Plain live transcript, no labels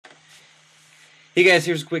Hey guys,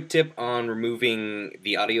 here's a quick tip on removing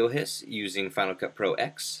the audio hiss using Final Cut Pro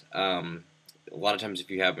X. A lot of times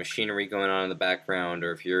if you have machinery going on in the background,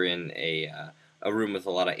 or if you're in a room with a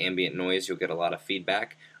lot of ambient noise, you'll get a lot of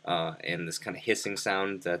feedback and this kind of hissing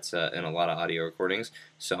sound that's in a lot of audio recordings.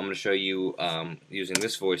 So I'm going to show you using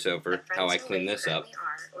this voiceover how I clean this up.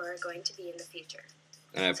 Or are going to be in the future.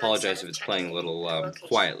 And I apologize if it's playing a little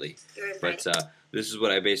quietly, but this is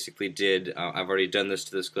what I basically did. I've already done this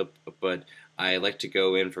to this clip, but I like to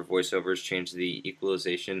go in for voiceovers, change the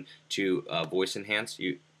equalization to voice enhance.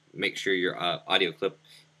 You make sure your audio clip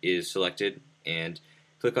is selected and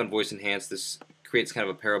click on voice enhance. This creates kind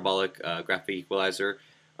of a parabolic graphic equalizer,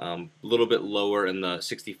 a little bit lower in the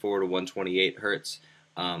 64 to 128 hertz.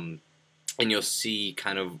 And you'll see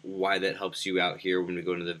kind of why that helps you out here when we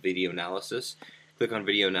go into the video analysis. Click on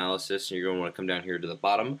video analysis and you're going to want to come down here to the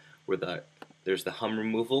bottom where there's the hum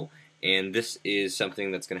removal, and this is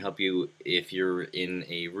something that's going to help you if you're in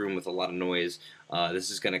a room with a lot of noise.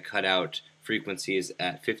 This is going to cut out frequencies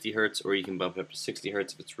at 50 hertz, or you can bump it up to 60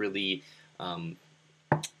 hertz if it's really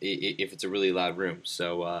if it's a really loud room.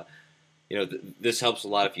 So this helps a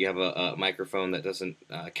lot if you have a microphone that doesn't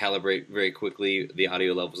calibrate very quickly the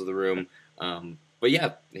audio levels of the room. But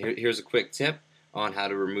yeah, here's a quick tip on how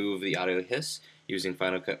to remove the audio hiss using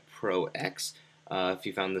Final Cut Pro X. If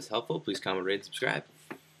you found this helpful, please comment, rate, and subscribe.